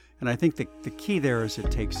And I think the key there is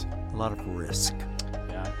it takes a lot of risk.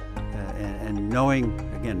 Yeah. And knowing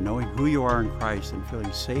who you are in Christ and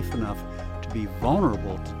feeling safe enough to be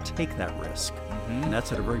vulnerable to take that risk. Mm-hmm. And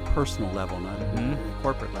that's at a very personal level, not at a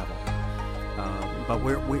corporate level. But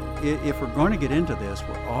if we're going to get into this,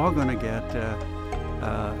 we're all going to get,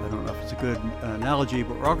 I don't know if it's a good analogy,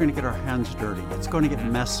 but we're all going to get our hands dirty. It's going to get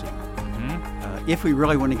messy if we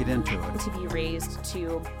really want to get into it. To be raised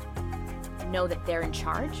to know that they're in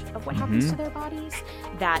charge of what happens to their bodies,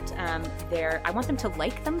 that I want them to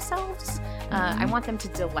like themselves. I want them to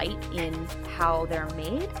delight in how they're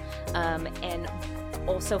made, and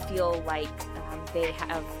also feel like they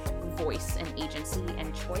have voice and agency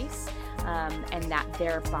and choice, and that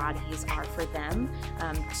their bodies are for them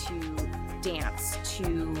to dance,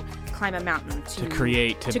 to climb a mountain, to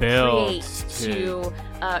create, to build,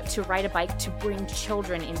 to ride a bike, to bring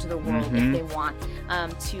children into the world if they want,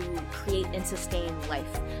 to create and sustain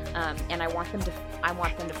life, and I want them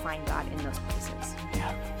to find God in those places.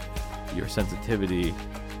 Yeah, your sensitivity,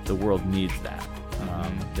 the world needs that.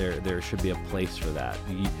 There should be a place for that.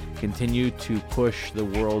 We continue to push the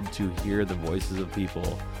world to hear the voices of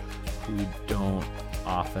people who don't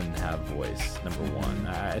often have voice. Number one,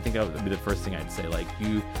 I think that would be the first thing I'd say. Like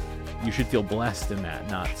you should feel blessed in that,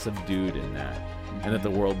 not subdued in that, and that the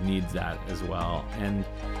world needs that as well. And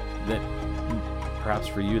that perhaps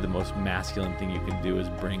for you, the most masculine thing you can do is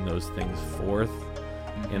bring those things forth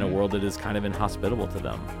in a world that is kind of inhospitable to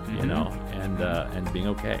them, you know, and being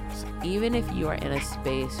okay. Even if you are in a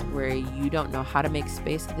space where you don't know how to make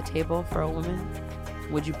space at the table for a woman,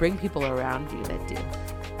 would you bring people around you that do,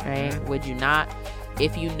 right? Would you not?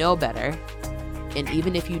 If you know better, and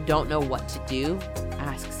even if you don't know what to do,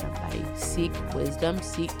 ask somebody. Seek wisdom,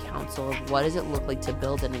 seek counsel of what does it look like to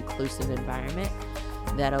build an inclusive environment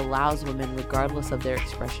that allows women, regardless of their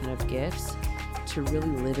expression of gifts, to really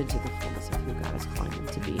live into the fullness of who God is calling them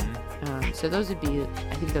to be. So those would be,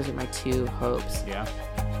 I think those are my two hopes. Yeah.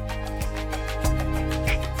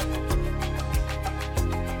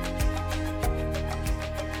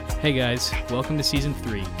 Hey guys, welcome to Season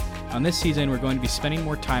 3. On this season, we're going to be spending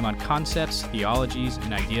more time on concepts, theologies,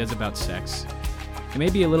 and ideas about sex. It may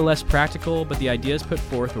be a little less practical, but the ideas put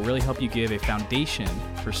forth will really help you give a foundation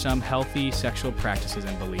for some healthy sexual practices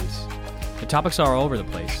and beliefs. The topics are all over the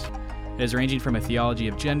place. It is ranging from a theology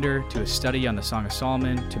of gender to a study on the Song of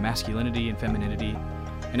Solomon to masculinity and femininity.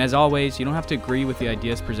 And as always, you don't have to agree with the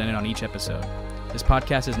ideas presented on each episode. This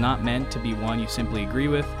podcast is not meant to be one you simply agree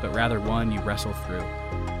with, but rather one you wrestle through.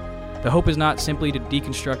 The hope is not simply to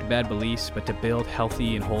deconstruct bad beliefs, but to build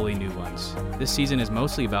healthy and holy new ones. This season is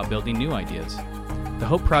mostly about building new ideas. The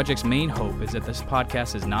Hope Project's main hope is that this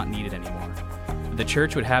podcast is not needed anymore. That the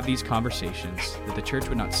church would have these conversations, that the church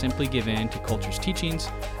would not simply give in to culture's teachings,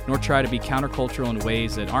 nor try to be countercultural in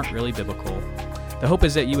ways that aren't really biblical. The hope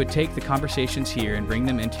is that you would take the conversations here and bring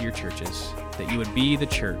them into your churches, that you would be the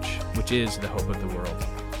church, which is the hope of the world.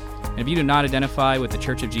 And if you do not identify with the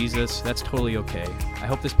Church of Jesus, that's totally okay. I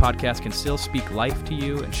hope this podcast can still speak life to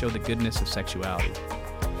you and show the goodness of sexuality.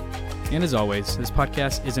 And as always, this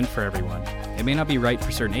podcast isn't for everyone. It may not be right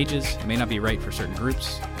for certain ages, it may not be right for certain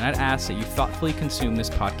groups, and I'd ask that you thoughtfully consume this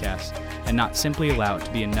podcast and not simply allow it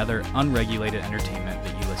to be another unregulated entertainment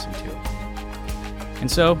that you listen to. And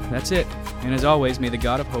so, that's it. And as always, may the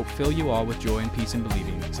God of hope fill you all with joy and peace in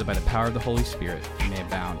believing, so by the power of the Holy Spirit you may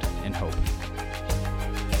abound in hope.